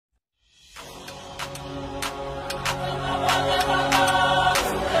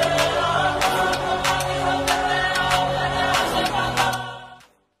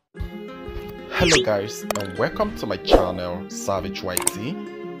Hello guys, and welcome to my channel Savage YT,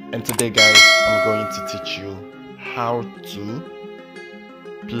 and today guys I'm going to teach you how to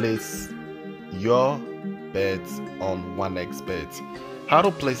place your bets on 1xBet. How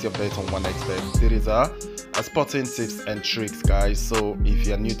to place your bet on 1xBet. These are sporting tips and tricks guys. So if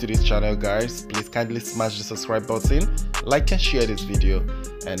you are new to this channel guys, please kindly smash the subscribe button, like and share this video,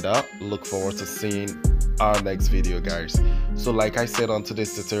 and look forward to seeing our next video guys. So like I said, on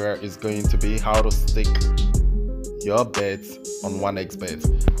today's tutorial is going to be how to stake your bets on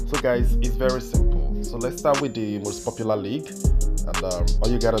 1xBet. So guys, it's very simple. So let's start with the most popular league, and all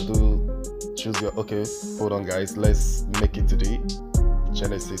you gotta do, choose your, okay, hold on guys, let's make it to the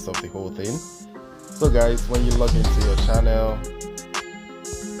genesis of the whole thing. So guys, when you log into your channel,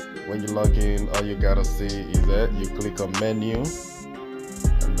 when you log in, all you gotta see is that you click on menu,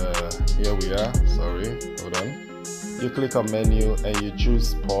 and here we are. Sorry, hold on. You click on menu and you choose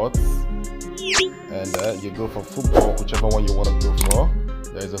sports, and you go for football, whichever one you want to go for.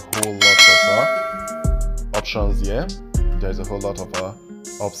 There's a whole lot of options here. There's a whole lot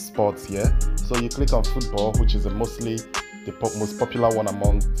of sports here. So you click on football, which is mostly the most popular one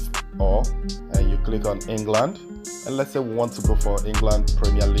amongst all, and you click on England. And let's say we want to go for England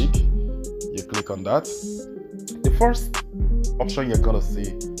Premier League. You click on that. The first option you're gonna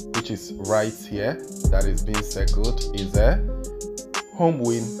see, which is right here, that is being circled, is a home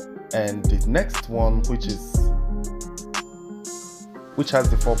win, and the next one, which has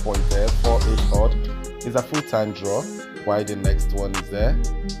the 4 point there, 4-8 odd, is a full-time draw, while the next one is there,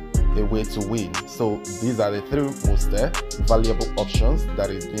 a way to win. So these are the three most valuable options that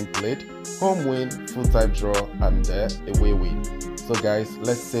is being played: home win, full-time draw, and away win. So guys,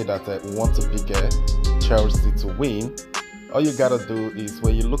 let's say that we want to pick Chelsea to win. All you gotta do is,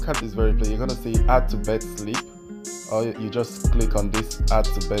 when you look at this very play, you're gonna see add to bet slip, or you just click on this add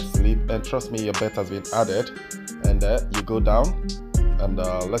to bet slip, and trust me, your bet has been added. And you go down, and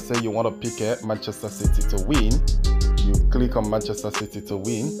let's say you want to pick Manchester City to win. You click on Manchester City to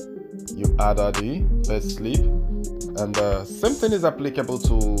win, you add the bet slip, and same thing is applicable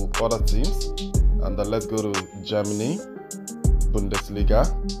to other teams. And let's go to Germany Bundesliga.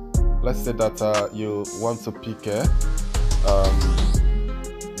 Let's say that you want to pick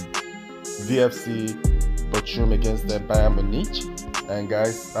VFC Bochum against the Bayern Munich, and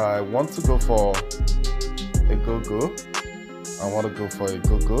guys, I want to go for a go-go. I want to go for a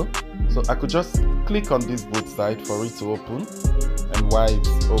go-go, so I could just click on this both side for it to open, and while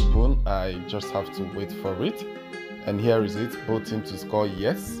it's open, I just have to wait for it. And here is it, both teams to score,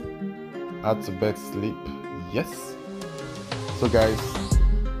 yes. Add to bet slip, yes. So guys,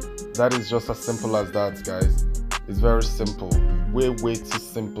 that is just as simple as that guys. It's very simple, way too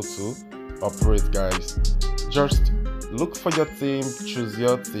simple to operate guys. Just look for your team, choose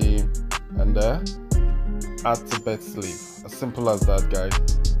your team, and add to bet slip. As simple as that guys.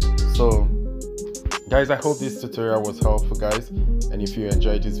 So guys, I hope this tutorial was helpful guys, and if you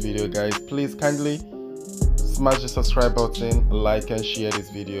enjoyed this video guys, please kindly smash the subscribe button, like and share this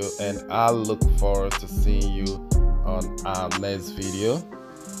video, and I'll look forward to seeing you on our next video.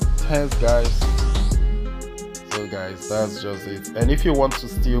 Thanks guys. So guys, that's just it. And if you want to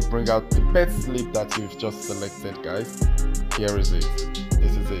still bring out the bet slip that you've just selected guys, here is it.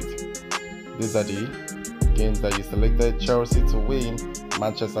 This is it. These are the games that you selected: Chelsea to win,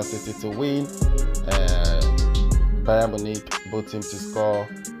 Manchester City to win, Bayern Munich both teams to score,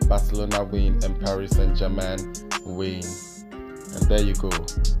 Barcelona win, and Paris Saint-Germain win. And there you go.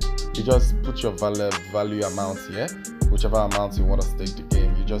 You just put your value amount here, whichever amount you want to stake the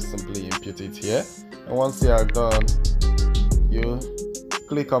game. You just simply input it here, and once you are done, you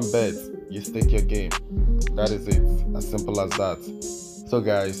click on bet, you stake your game. That is it, as simple as that. So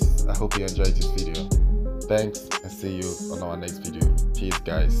guys, I hope you enjoyed this video. Thanks, and see you on our next video. Peace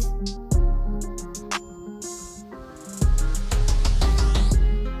guys.